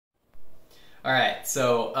Alright,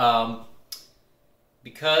 so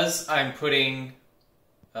because I'm putting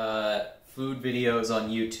food videos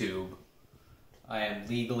on YouTube, I am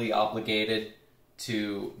legally obligated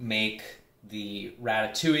to make the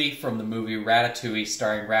Ratatouille from the movie Ratatouille,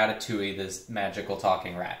 starring Ratatouille, this magical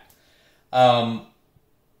talking rat.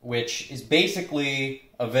 Which is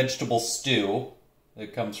basically a vegetable stew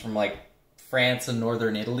that comes from, like, France and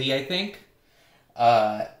northern Italy, I think.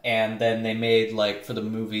 And then they made, like, for the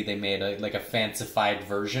movie, they made a fancified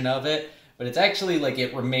version of it. But it's actually, like,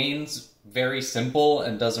 it remains very simple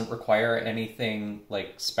and doesn't require anything,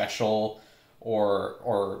 like, special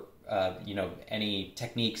or you know, any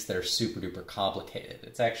techniques that are super duper complicated.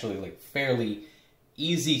 It's actually, like, fairly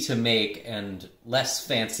easy to make and less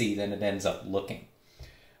fancy than it ends up looking.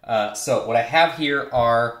 So what I have here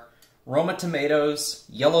are Roma tomatoes,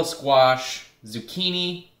 yellow squash,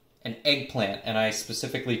 zucchini, and eggplant. And I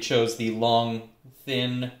specifically chose the long,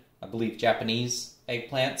 thin, I believe Japanese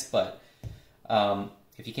eggplants, but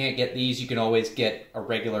if you can't get these, you can always get a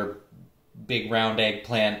regular big round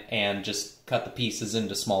eggplant and just cut the pieces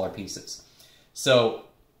into smaller pieces. So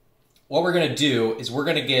what we're going to do is we're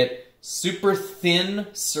going to get super thin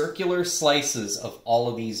circular slices of all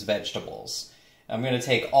of these vegetables. I'm going to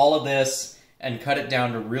take all of this and cut it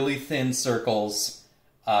down to really thin circles,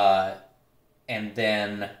 and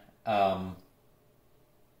then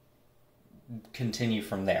continue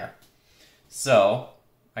from there. So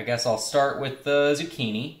I guess I'll start with the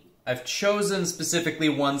zucchini. I've chosen specifically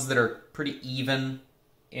ones that are pretty even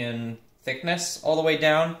in thickness all the way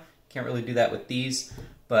down. Can't really do that with these,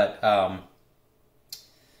 but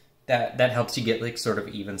that helps you get, like, sort of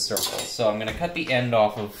even circles. So I'm going to cut the end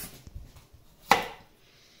off of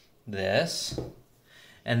this.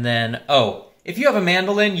 And then, oh, if you have a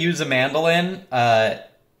mandolin, use a mandolin.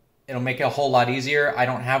 It'll make it a whole lot easier. I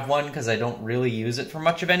don't have one because I don't really use it for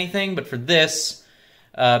much of anything, but for this,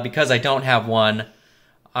 because I don't have one,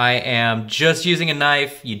 I am just using a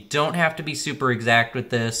knife. You don't have to be super exact with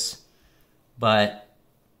this, but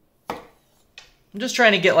I'm just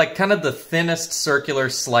trying to get, like, kind of the thinnest circular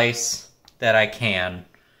slice that I can.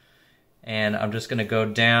 And I'm just going to go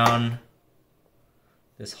down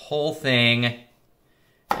this whole thing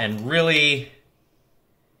and really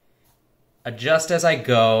adjust as I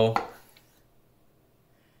go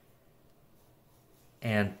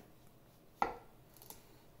and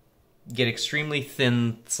get extremely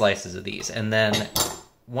thin slices of these. And then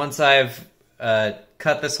once I've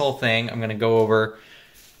cut this whole thing, I'm going to go over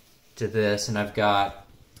to this, and I've got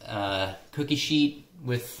a cookie sheet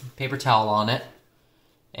with paper towel on it.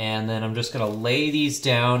 And then I'm just going to lay these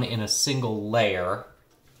down in a single layer.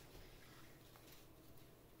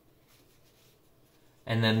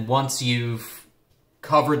 And then once you've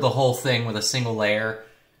covered the whole thing with a single layer,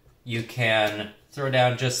 you can throw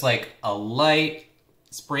down just like a light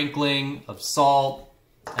sprinkling of salt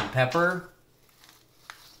and pepper.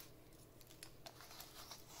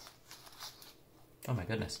 Oh my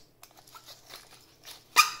goodness.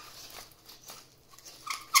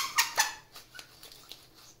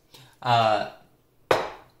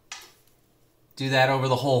 Do that over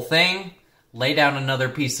the whole thing, lay down another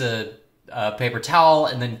piece of paper towel,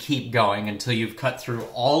 and then keep going until you've cut through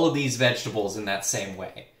all of these vegetables in that same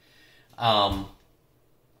way. And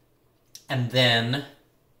then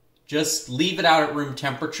just leave it out at room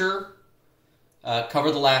temperature.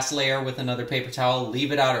 Cover the last layer with another paper towel,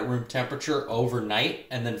 leave it out at room temperature overnight,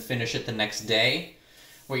 and then finish it the next day.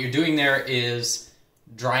 What you're doing there is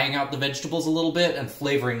drying out the vegetables a little bit and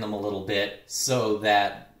flavoring them a little bit so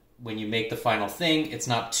that when you make the final thing, it's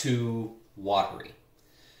not too watery.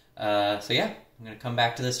 So yeah, I'm going to come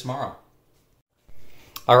back to this tomorrow.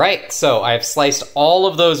 Alright, so I've sliced all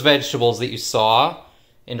of those vegetables that you saw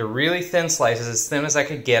into really thin slices, as thin as I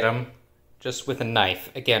could get them, just with a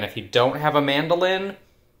knife. Again, if you don't have a mandolin,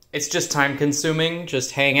 it's just time consuming.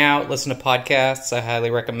 Just hang out, listen to podcasts. I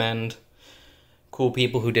highly recommend cool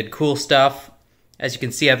people who did cool stuff. As you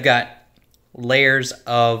can see, I've got layers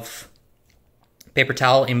of paper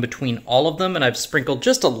towel in between all of them, and I've sprinkled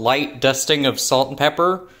just a light dusting of salt and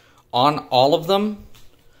pepper on all of them.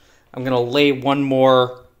 I'm going to lay one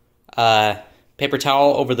more paper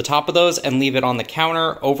towel over the top of those and leave it on the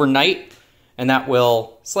counter overnight, and that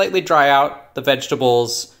will slightly dry out the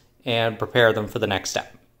vegetables and prepare them for the next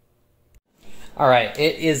step. Alright,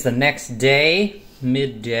 it is the next day,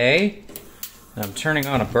 midday, and I'm turning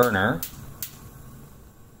on a burner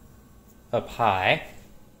up high,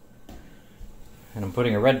 and I'm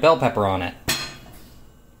putting a red bell pepper on it.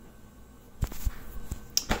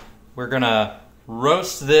 We're gonna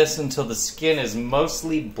roast this until the skin is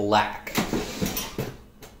mostly black.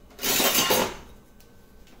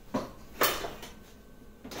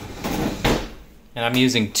 And I'm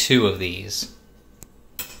using 2 of these.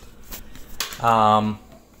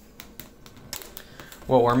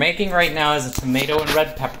 What we're making right now is a tomato and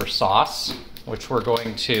red pepper sauce, which we're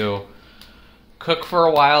going to cook for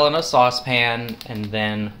a while in a saucepan and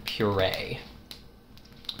then puree.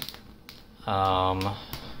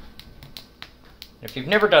 If you've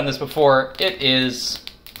never done this before, it is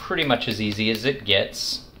pretty much as easy as it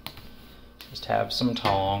gets. Just have some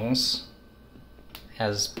tongs.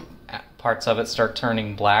 As parts of it start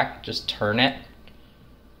turning black, just turn it.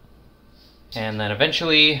 And then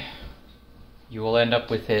eventually you will end up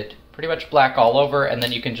with it pretty much black all over, and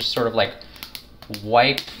then you can just sort of like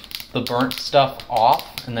wipe the burnt stuff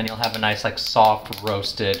off, and then you'll have a nice like soft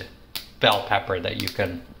roasted bell pepper that you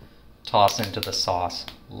can toss into the sauce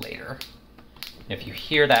later. If you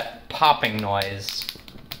hear that popping noise,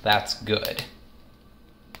 that's good.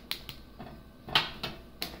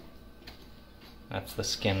 That's the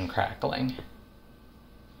skin crackling.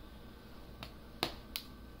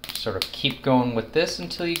 Sort of keep going with this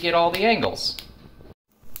until you get all the angles.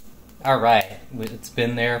 Alright, it's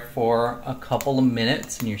been there for a couple of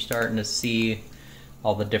minutes and you're starting to see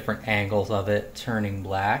all the different angles of it turning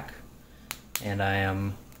black. And I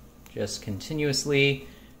am just continuously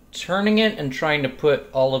turning it and trying to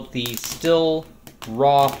put all of the still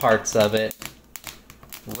raw parts of it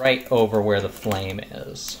right over where the flame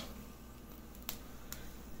is.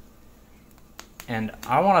 And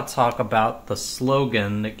I want to talk about the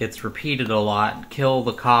slogan that gets repeated a lot, "Kill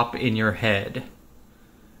the cop in your head."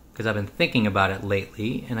 Because I've been thinking about it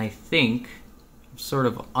lately, and I think I've sort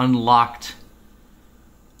of unlocked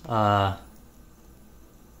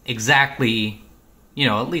exactly, you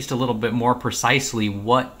know, at least a little bit more precisely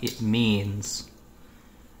what it means.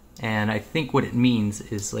 And I think what it means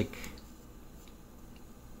is like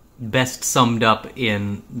best summed up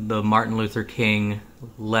in the Martin Luther King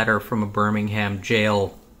letter from a Birmingham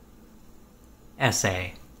jail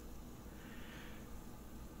essay,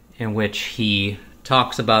 in which he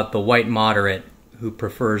talks about the white moderate who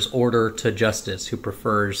prefers order to justice, who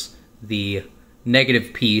prefers the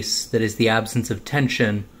negative peace that is the absence of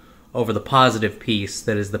tension over the positive peace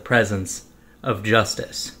that is the presence of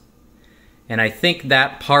justice. And I think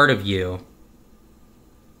that part of you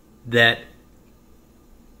that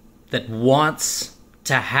wants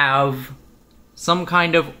to have some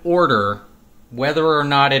kind of order, whether or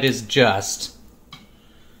not it is just,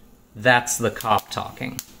 that's the cop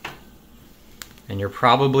talking. And you're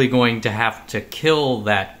probably going to have to kill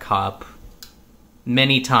that cop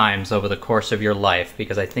many times over the course of your life,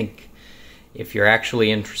 because I think if you're actually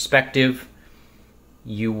introspective,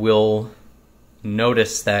 you will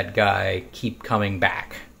notice that guy keep coming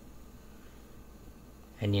back.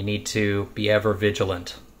 And you need to be ever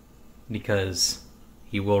vigilant, because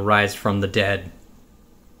he will rise from the dead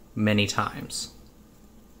many times.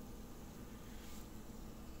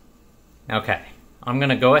 Okay, I'm going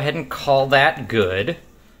to go ahead and call that good.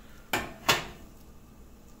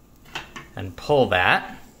 And pull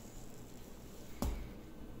that.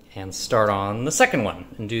 And start on the second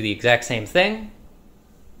one. And do the exact same thing.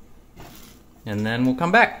 And then we'll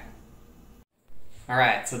come back.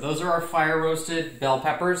 Alright, so those are our fire-roasted bell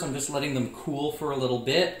peppers. I'm just letting them cool for a little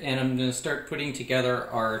bit, and I'm going to start putting together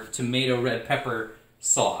our tomato red pepper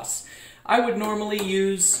sauce. I would normally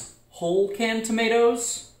use whole canned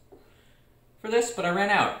tomatoes for this, but I ran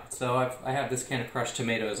out. So I have this can of crushed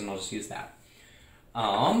tomatoes, and I'll just use that.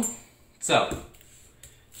 So,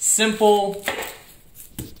 simple,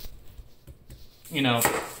 you know,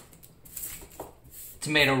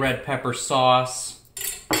 tomato red pepper sauce.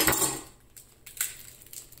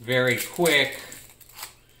 Very quick.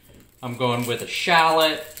 I'm going with a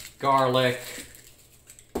shallot, garlic,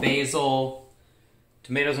 basil,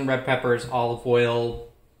 tomatoes and red peppers, olive oil,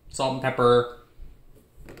 salt and pepper.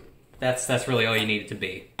 That's really all you need it to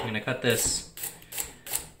be. I'm gonna cut this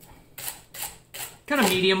kind of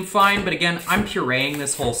medium fine, but again, I'm pureeing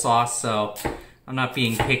this whole sauce, so I'm not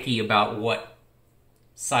being picky about what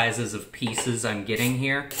sizes of pieces I'm getting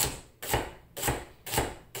here.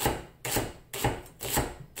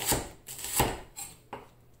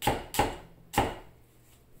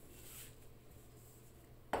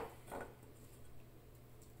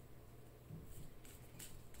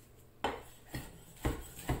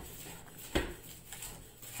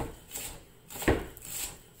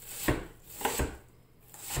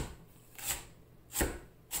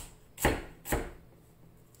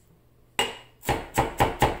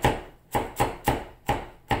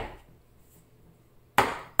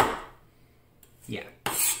 Yeah,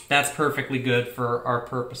 that's perfectly good for our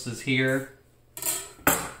purposes here.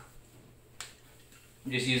 I'm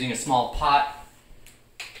just using a small pot.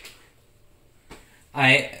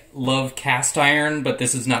 I love cast iron, but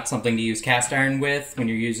this is not something to use cast iron with. When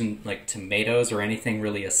you're using like tomatoes or anything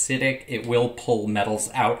really acidic, it will pull metals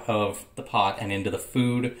out of the pot and into the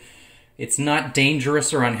food. It's not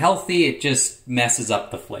dangerous or unhealthy, it just messes up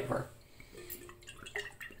the flavor.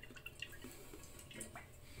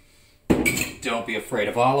 Don't be afraid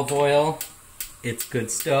of olive oil. It's good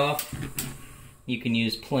stuff. You can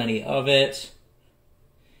use plenty of it.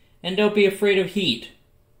 And don't be afraid of heat.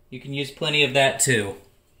 You can use plenty of that too.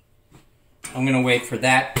 I'm gonna wait for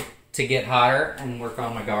that to get hotter and work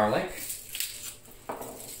on my garlic.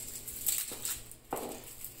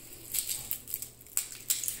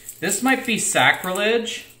 This might be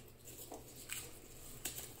sacrilege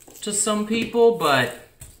to some people, but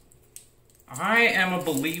I am a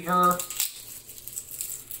believer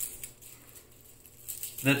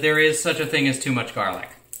that there is such a thing as too much garlic.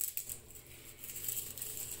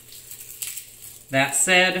 That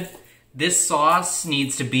said, this sauce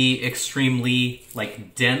needs to be extremely,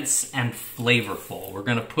 like, dense and flavorful. We're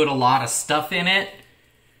gonna put a lot of stuff in it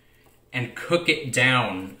and cook it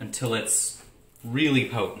down until it's really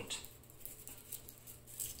potent.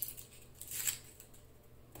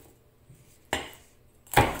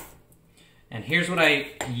 And here's what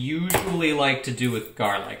I usually like to do with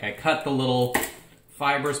garlic. I cut the little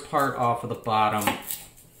fibrous part off of the bottom.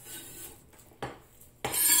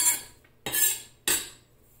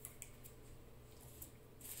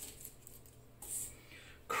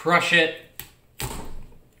 Crush it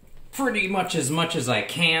pretty much as I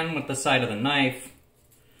can with the side of the knife.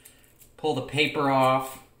 Pull the paper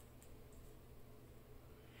off.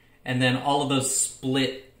 And then all of those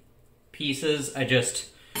split pieces, I just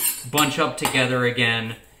bunch up together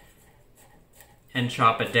again and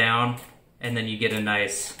chop it down. And then you get a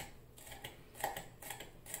nice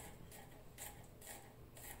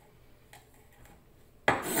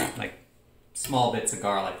like small bits of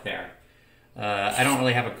garlic there. I don't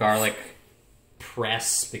really have a garlic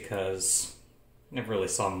press because I never really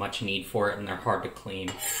saw much need for it and they're hard to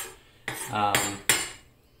clean.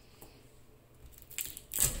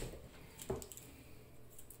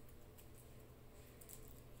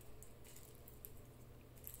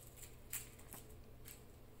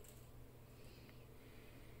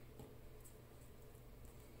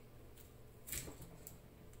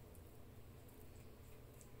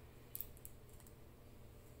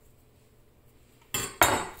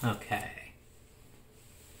 Okay.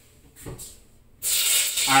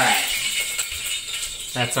 Alright.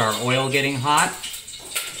 That's our oil getting hot.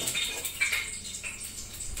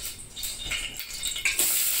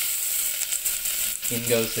 In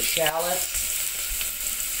goes the shallots.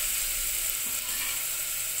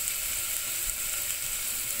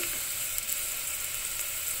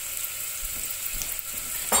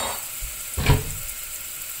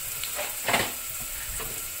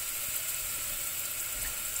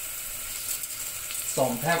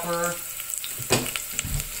 Salt and pepper.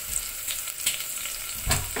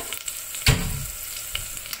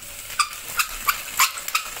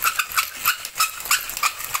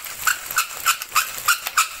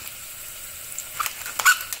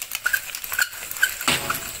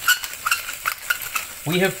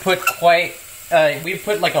 We've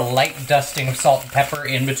put like a light dusting of salt and pepper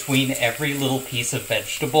in between every little piece of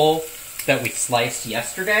vegetable that we sliced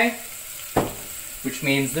yesterday, which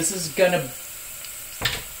means this is gonna,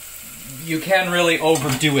 you can really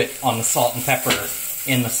overdo it on the salt and pepper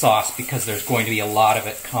in the sauce because there's going to be a lot of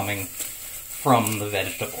it coming from the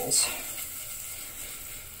vegetables.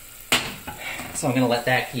 So I'm gonna let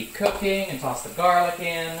that keep cooking and toss the garlic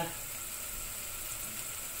in.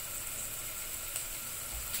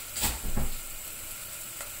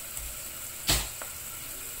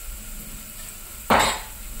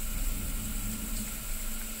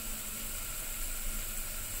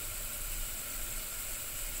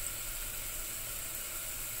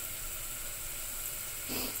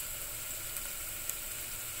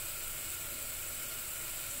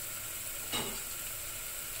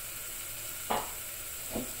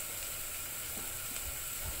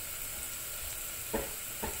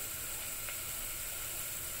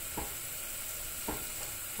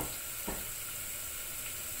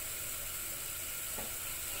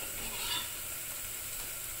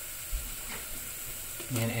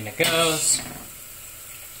 And in it goes.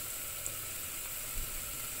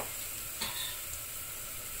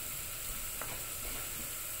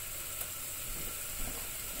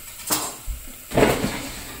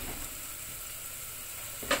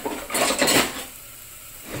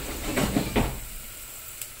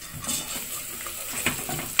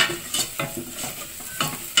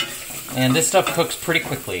 And this stuff cooks pretty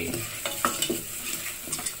quickly.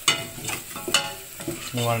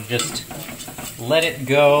 You want to just let it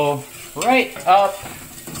go right up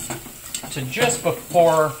to just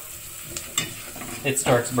before it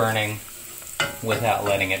starts burning without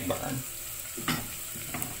letting it burn.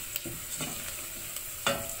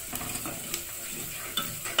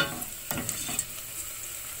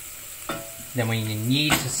 Then when you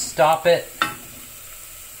need to stop it,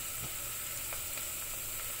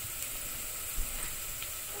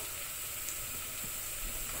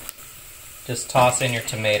 just toss in your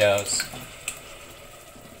tomatoes,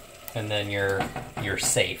 and then you're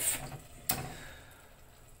safe.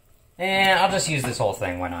 And I'll just use this whole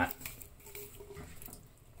thing, why not?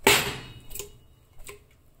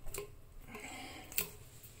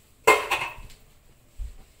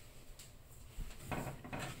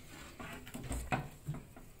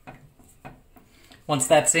 Once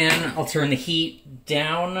that's in, I'll turn the heat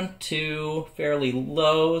down to fairly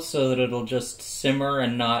low so that it'll just simmer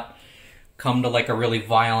and not come to like a really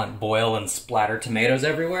violent boil and splatter tomatoes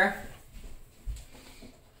everywhere.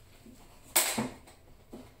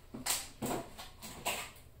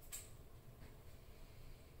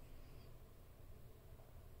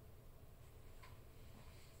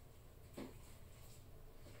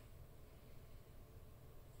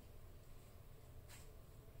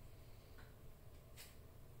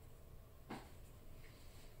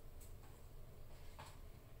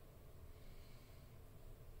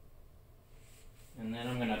 And then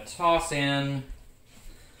I'm going to toss in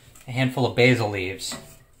a handful of basil leaves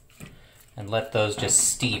and let those just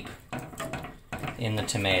steep in the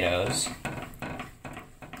tomatoes.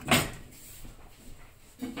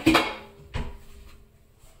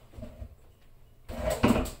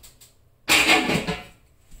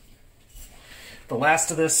 The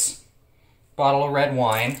last of this bottle of red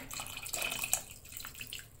wine,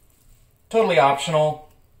 totally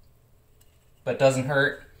optional, but doesn't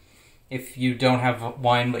hurt. If you don't have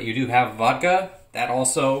wine, but you do have vodka, that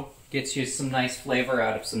also gets you some nice flavor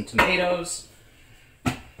out of some tomatoes.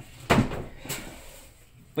 But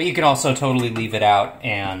you can also totally leave it out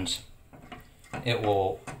and it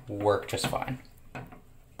will work just fine.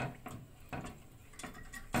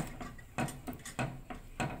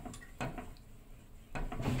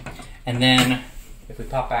 And then, if we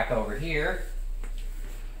pop back over here,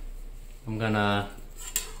 I'm gonna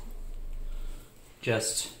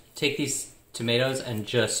just take these tomatoes and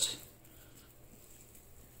just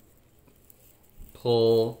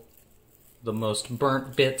pull the most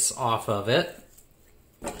burnt bits off of it.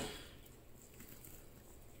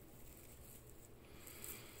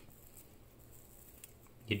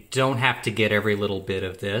 You don't have to get every little bit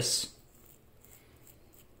of this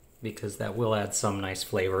because that will add some nice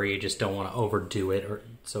flavor. You just don't want to overdo it or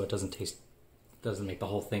so it doesn't make the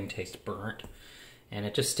whole thing taste burnt. And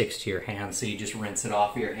it just sticks to your hands, so you just rinse it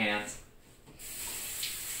off of your hands.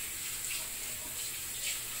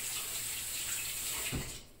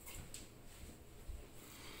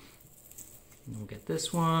 We'll get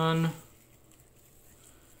this one.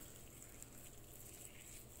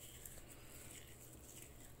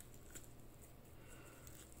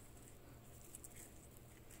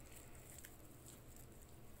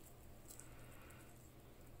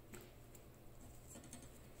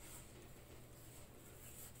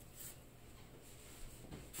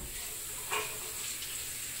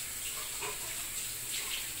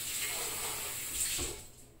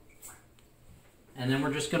 And then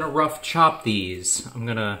we're just gonna rough chop these. I'm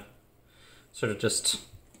gonna sort of just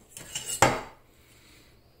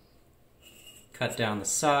cut down the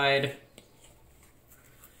side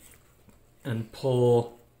and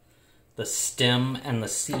pull the stem and the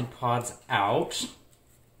seed pods out.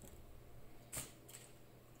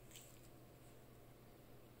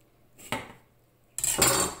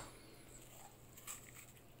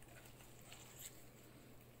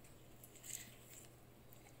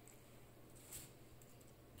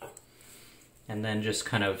 And then just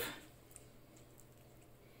kind of,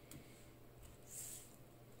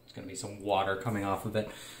 there's going to be some water coming off of it.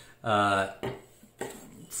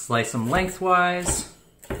 Slice them lengthwise.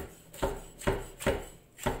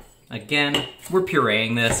 Again, we're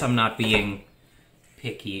pureeing this. I'm not being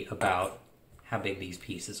picky about how big these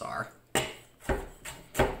pieces are.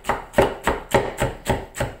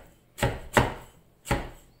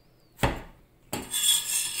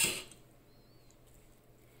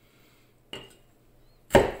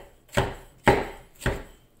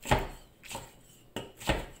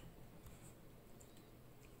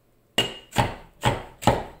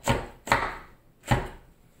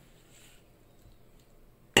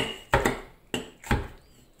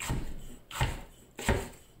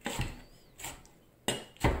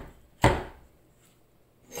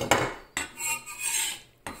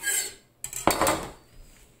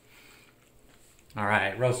 All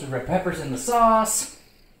right, roasted red peppers in the sauce.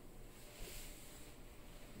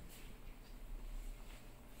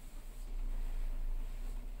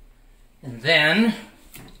 And then,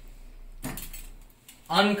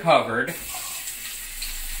 uncovered,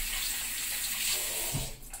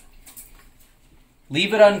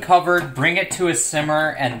 leave it uncovered, bring it to a simmer,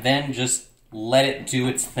 and then just let it do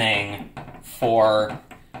its thing for,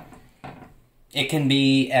 it can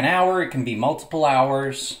be an hour, it can be multiple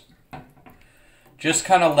hours. Just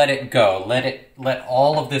kind of let it go. Let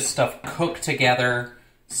all of this stuff cook together,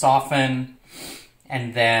 soften,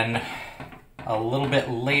 and then a little bit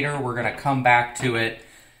later we're going to come back to it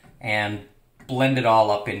and blend it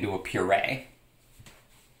all up into a puree.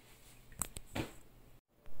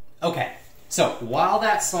 Okay, so while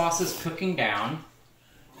that sauce is cooking down,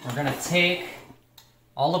 we're going to take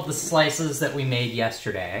all of the slices that we made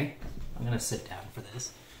yesterday. I'm going to sit down for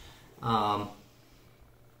this.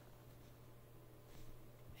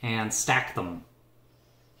 And stack them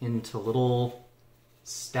into little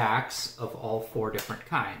stacks of all 4 different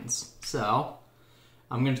kinds. So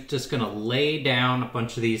I'm just going to lay down a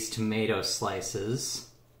bunch of these tomato slices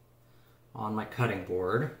on my cutting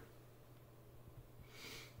board.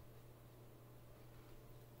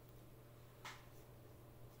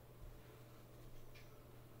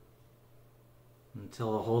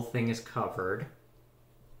 Until the whole thing is covered.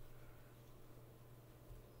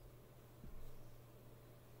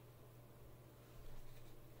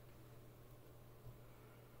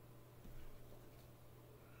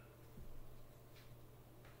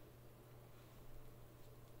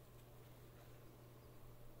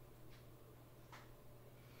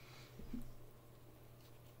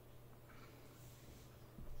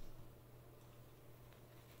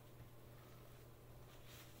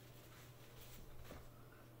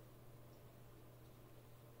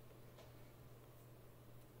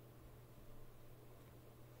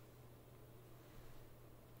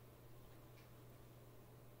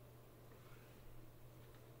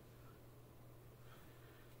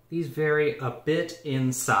 These vary a bit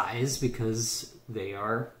in size because they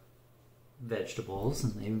are vegetables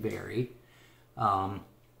and they vary.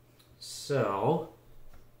 So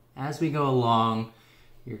as we go along,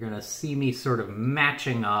 you're going to see me sort of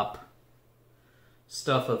matching up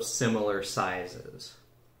stuff of similar sizes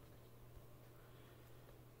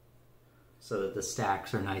so that the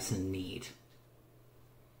stacks are nice and neat.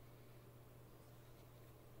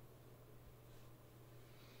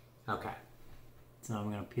 Okay. So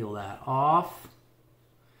I'm going to peel that off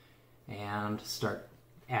and start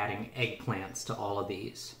adding eggplants to all of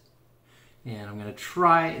these. And I'm going to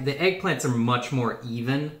try, the eggplants are much more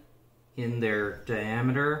even in their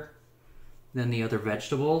diameter than the other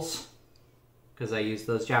vegetables because I use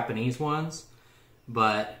those Japanese ones.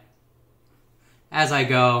 But as I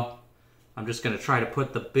go, I'm just going to try to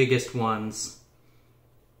put the biggest ones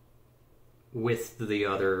with the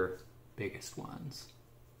other biggest ones.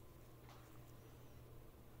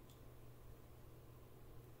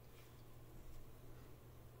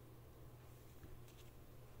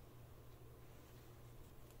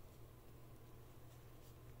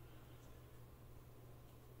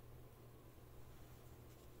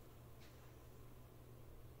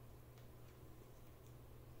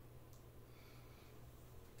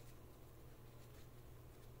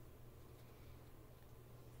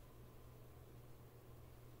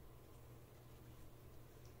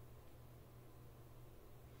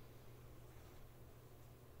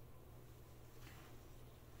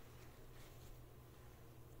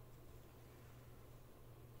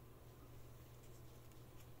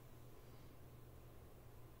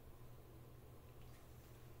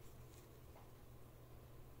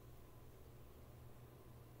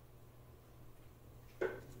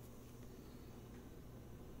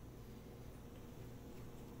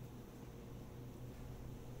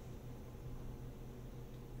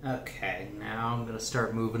 Okay, now I'm going to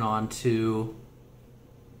start moving on to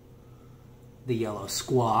the yellow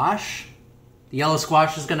squash. The yellow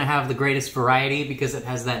squash is going to have the greatest variety because it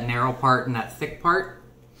has that narrow part and that thick part.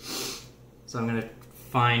 So I'm going to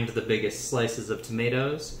find the biggest slices of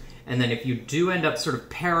tomatoes. And then if you do end up sort of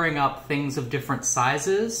pairing up things of different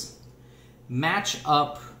sizes, match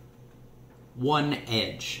up one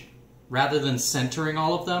edge. Rather than centering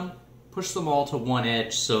all of them, push them all to one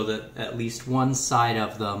edge so that at least one side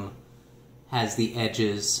of them has the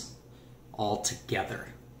edges all together.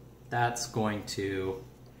 That's going to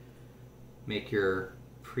make your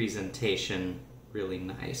presentation really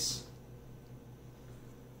nice.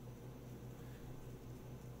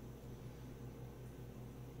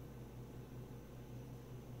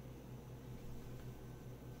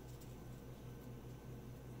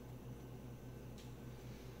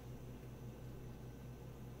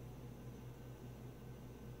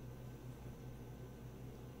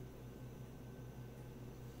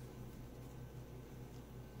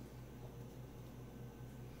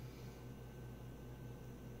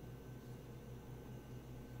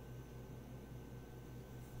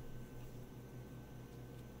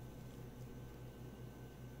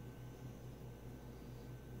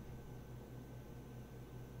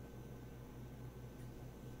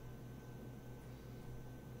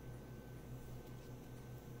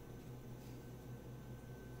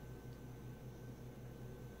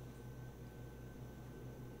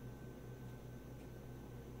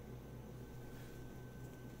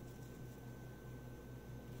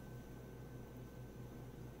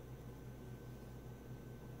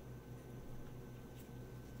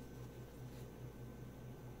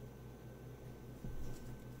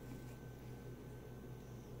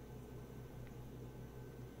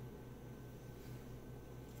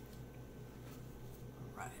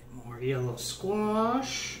 More yellow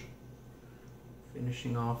squash.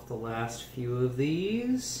 Finishing off the last few of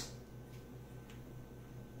these.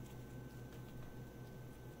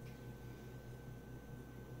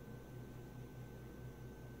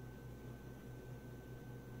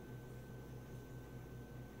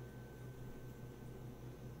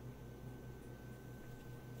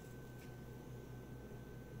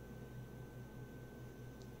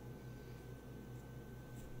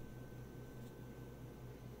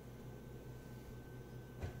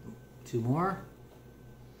 Two more.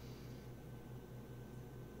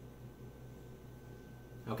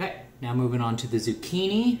 Okay, now moving on to the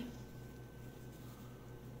zucchini.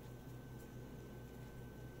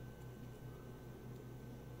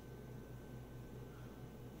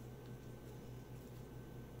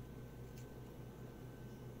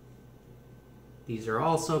 These are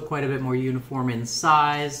also quite a bit more uniform in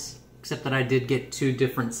size, except that I did get two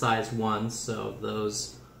different size ones, so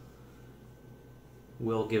those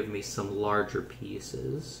will give me some larger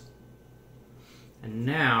pieces. And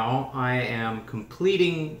now I am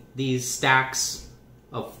completing these stacks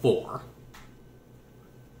of 4.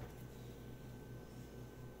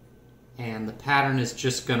 And the pattern is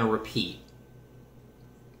just going to repeat.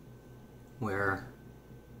 Where...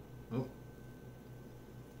 Oh.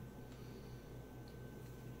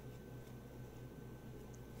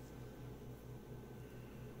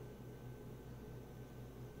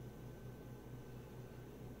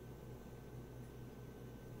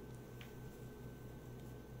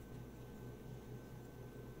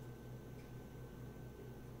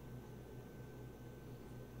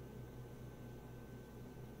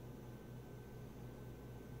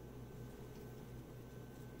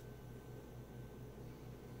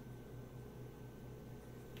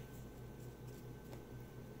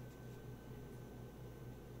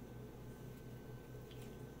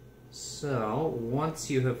 So,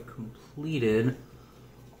 once you have completed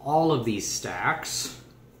all of these stacks,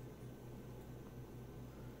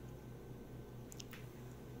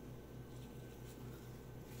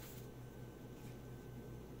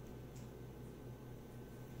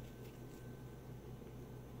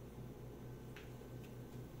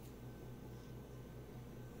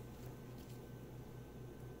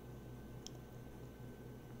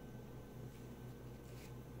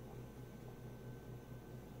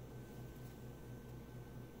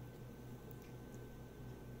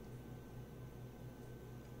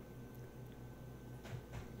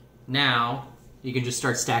 now you can just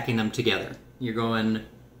start stacking them together. You're going,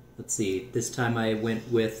 let's see, this time I went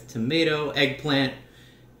with tomato, eggplant,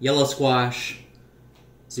 yellow squash,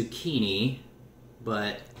 zucchini,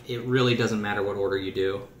 but it really doesn't matter what order you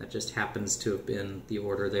do. That just happens to have been the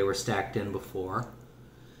order they were stacked in before.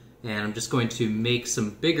 And I'm just going to make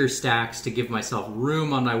some bigger stacks to give myself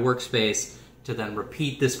room on my workspace to then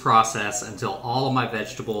repeat this process until all of my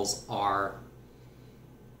vegetables are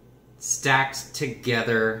stacked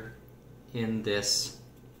together in this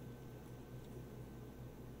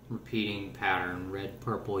repeating pattern, red,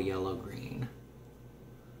 purple, yellow, green.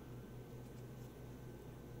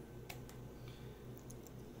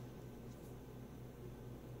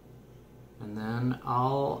 And then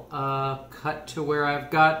I'll cut to where I've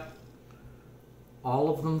got all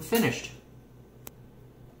of them finished.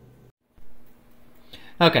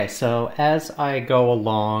 Okay, so as I go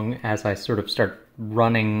along, as I sort of start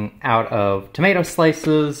running out of tomato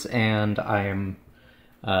slices and I'm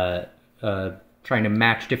trying to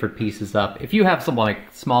match different pieces up. If you have some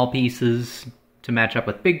like small pieces to match up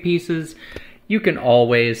with big pieces, you can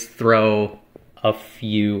always throw a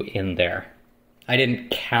few in there. I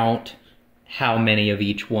didn't count how many of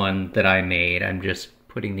each one that I made. I'm just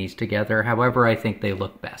putting these together however I think they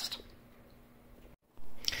look best.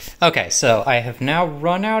 Okay, so I have now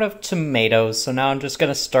run out of tomatoes, so now I'm just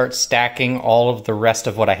going to start stacking all of the rest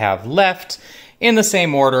of what I have left in the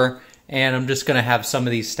same order, and I'm just going to have some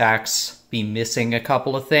of these stacks be missing a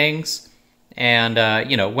couple of things. And,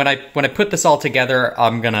 you know, when I put this all together,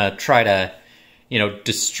 I'm going to try to, you know,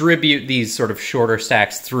 distribute these sort of shorter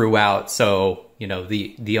stacks throughout, so, you know,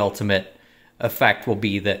 the ultimate effect will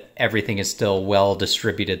be that everything is still well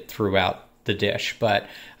distributed throughout the dish. But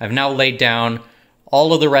I've now laid down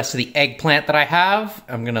all of the rest of the eggplant that I have.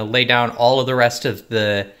 I'm going to lay down all of the rest of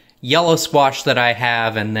the yellow squash that I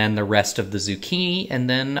have, and then the rest of the zucchini, and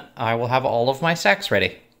then I will have all of my stacks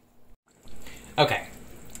ready. Okay,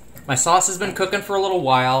 my sauce has been cooking for a little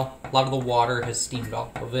while. A lot of the water has steamed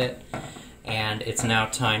off of it, and it's now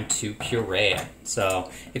time to puree it. So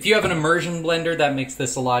if you have an immersion blender, that makes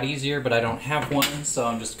this a lot easier, but I don't have one, so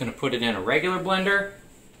I'm just going to put it in a regular blender.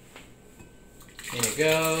 In it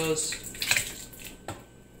goes.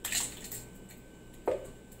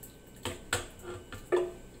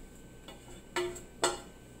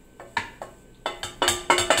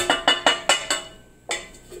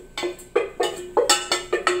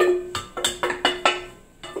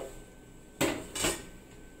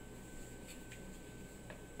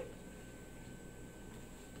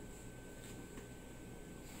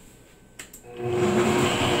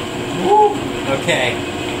 Okay.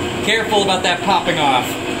 Careful about that popping off.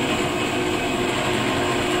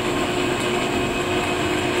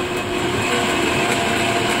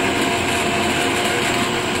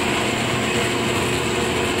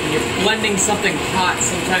 When you're blending something hot,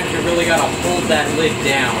 sometimes you really gotta hold that lid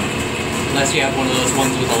down. Unless you have one of those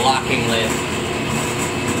ones with a locking lid.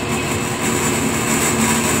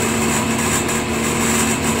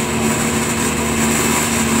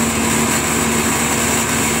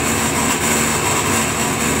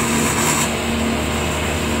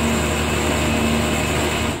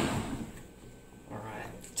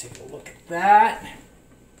 Take a look at that.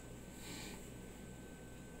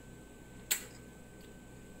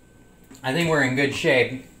 I think we're in good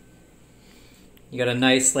shape. You got a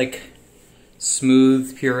nice, like,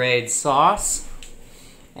 smooth pureed sauce.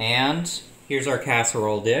 And here's our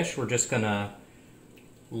casserole dish. We're just gonna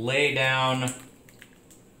lay down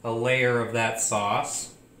a layer of that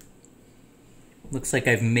sauce. Looks like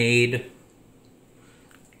I've made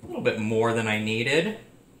a little bit more than I needed.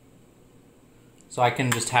 So I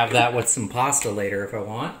can just have that with some pasta later if I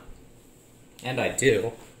want. And I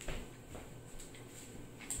do.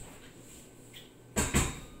 Put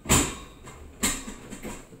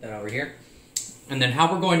that over here. And then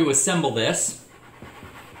how we're going to assemble this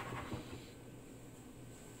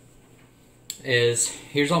is,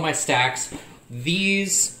 here's all my stacks.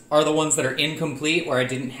 These are the ones that are incomplete, where I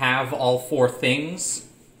didn't have all 4 things.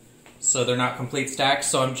 So they're not complete stacks.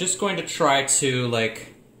 So I'm just going to try to, like,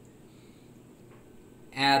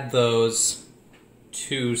 add those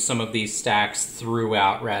to some of these stacks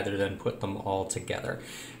throughout rather than put them all together.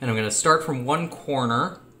 And I'm going to start from one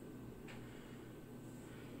corner.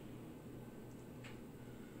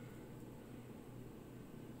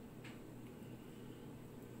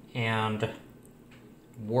 And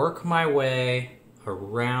work my way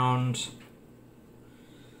around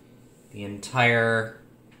the entire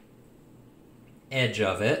edge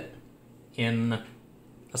of it in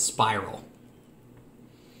a spiral.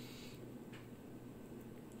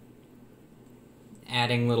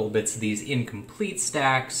 Adding little bits of these incomplete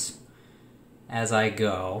stacks as I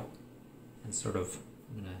go, and I'm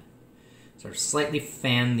gonna slightly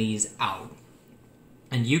fan these out.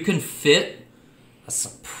 And you can fit a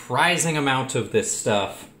surprising amount of this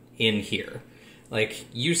stuff in here. Like,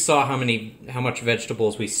 you saw how much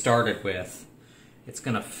vegetables we started with. It's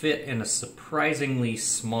gonna fit in a surprisingly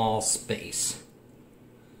small space.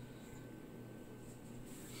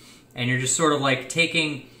 And you're just sort of like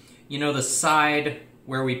taking, you know, the side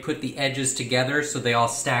where we put the edges together so they all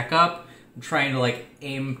stack up. I'm trying to, like,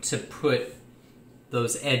 aim to put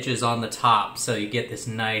those edges on the top so you get this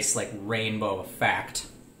nice, like, rainbow effect.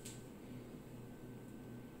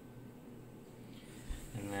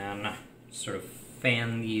 And then sort of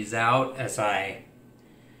fan these out as I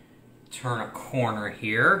turn a corner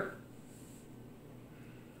here.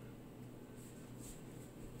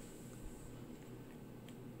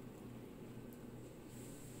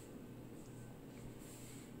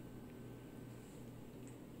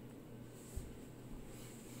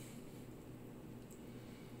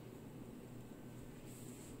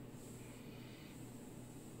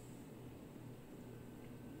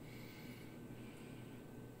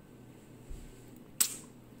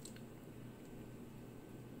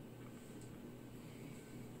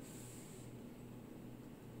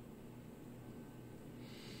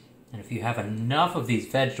 And if you have enough of these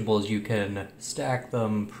vegetables, you can stack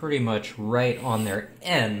them pretty much right on their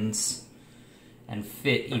ends and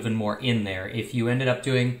fit even more in there. If you ended up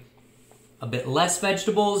doing a bit less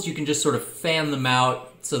vegetables, you can just sort of fan them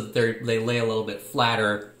out so that they lay a little bit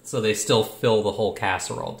flatter so they still fill the whole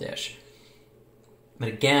casserole dish. But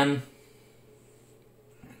again,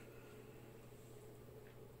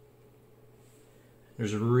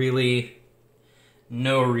 there's really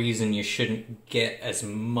no reason you shouldn't get as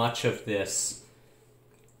much of this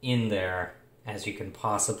in there as you can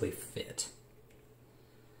possibly fit.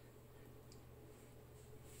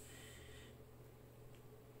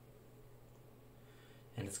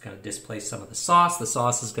 And it's going to displace some of the sauce. The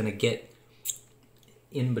sauce is going to get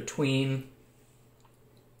in between,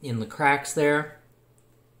 in the cracks there.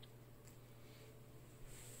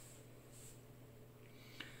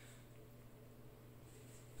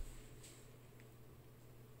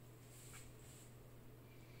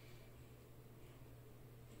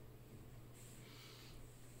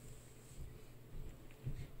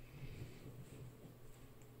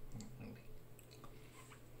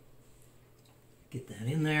 Get that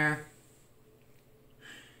in there.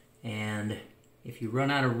 And if you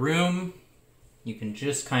run out of room, you can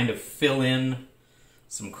just kind of fill in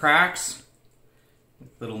some cracks with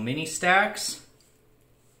little mini stacks.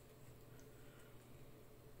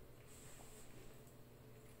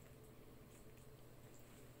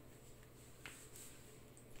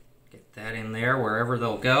 that in there wherever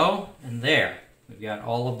they'll go. And there, we've got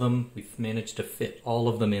all of them. We've managed to fit all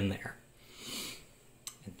of them in there.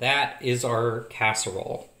 And that is our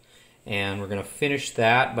casserole. And we're going to finish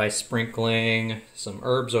that by sprinkling some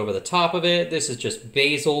herbs over the top of it. This is just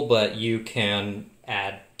basil, but you can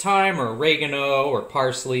add thyme or oregano or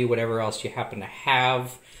parsley, whatever else you happen to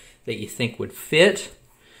have that you think would fit.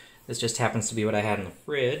 This just happens to be what I had in the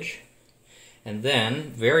fridge. And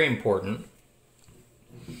then, very important,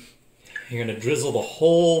 you're going to drizzle the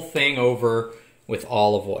whole thing over with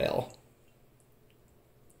olive oil.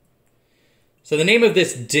 So the name of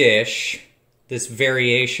this dish, this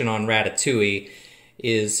variation on Ratatouille,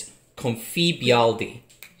 is confit bialdi,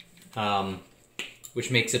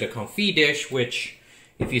 which makes it a confit dish, which,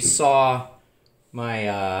 if you saw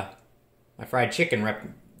my fried chicken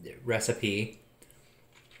recipe,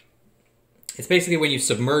 it's basically when you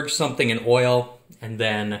submerge something in oil and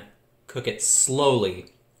then cook it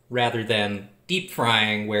slowly, rather than deep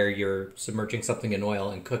frying where you're submerging something in oil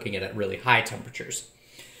and cooking it at really high temperatures.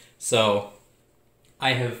 So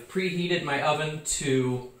I have preheated my oven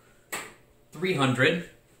to 300,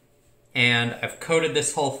 and I've coated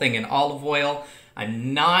this whole thing in olive oil.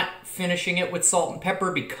 I'm not finishing it with salt and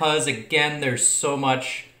pepper because, again, there's so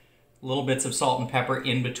much little bits of salt and pepper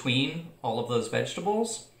in between all of those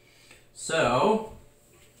vegetables. So,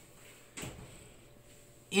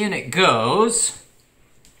 in it goes,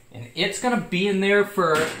 and it's going to be in there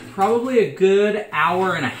for probably a good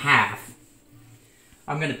hour and a half.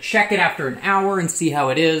 I'm going to check it after an hour and see how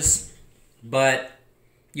it is, but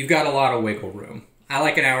you've got a lot of wiggle room. I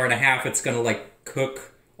like an hour and a half. It's going to like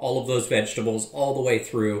cook all of those vegetables all the way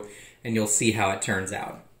through, and you'll see how it turns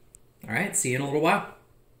out. All right, see you in a little while.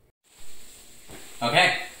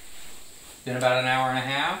 Okay, been about an hour and a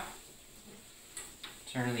half.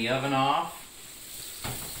 Turn the oven off,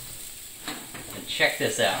 and check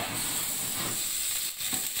this out.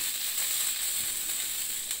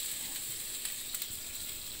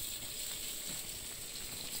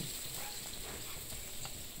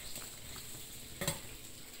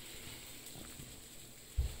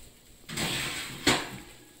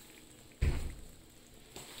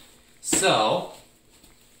 So,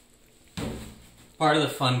 part of the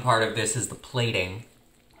fun part of this is the plating.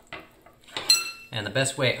 And the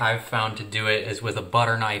best way I've found to do it is with a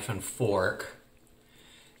butter knife and fork.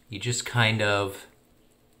 You just kind of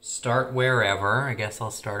start wherever. I guess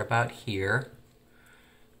I'll start about here.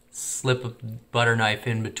 Slip a butter knife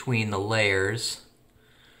in between the layers.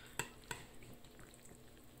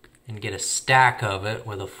 And get a stack of it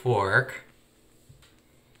with a fork.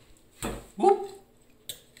 Whoop!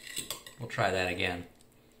 We'll try that again.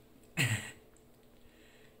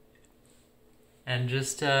 And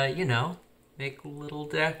just, you know, make a little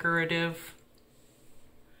decorative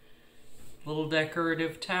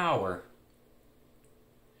tower.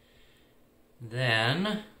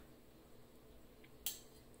 Then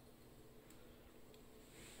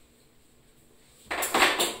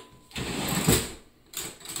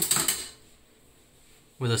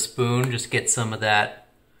with a spoon, just get some of that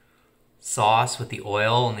sauce with the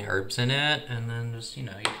oil and the herbs in it, and then just, you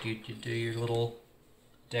know, you do your little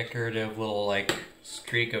decorative little like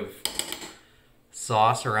streak of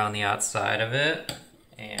sauce around the outside of it.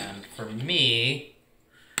 And for me,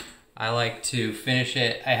 I like to finish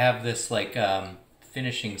it. I have this like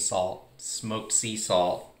finishing salt, smoked sea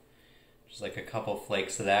salt, just like a couple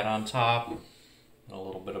flakes of that on top, and a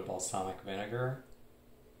little bit of balsamic vinegar.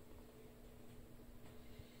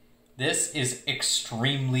 This is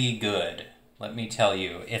extremely good, let me tell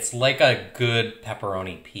you. It's like a good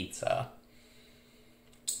pepperoni pizza.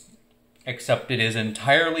 Except it is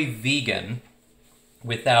entirely vegan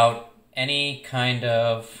without any kind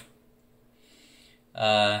of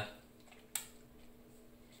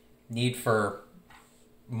need for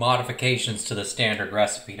modifications to the standard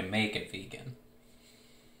recipe to make it vegan.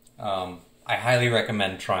 I highly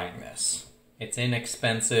recommend trying this. It's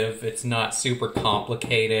inexpensive, it's not super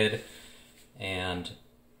complicated, and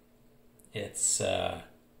it's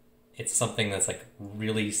something that's like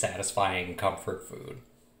really satisfying comfort food.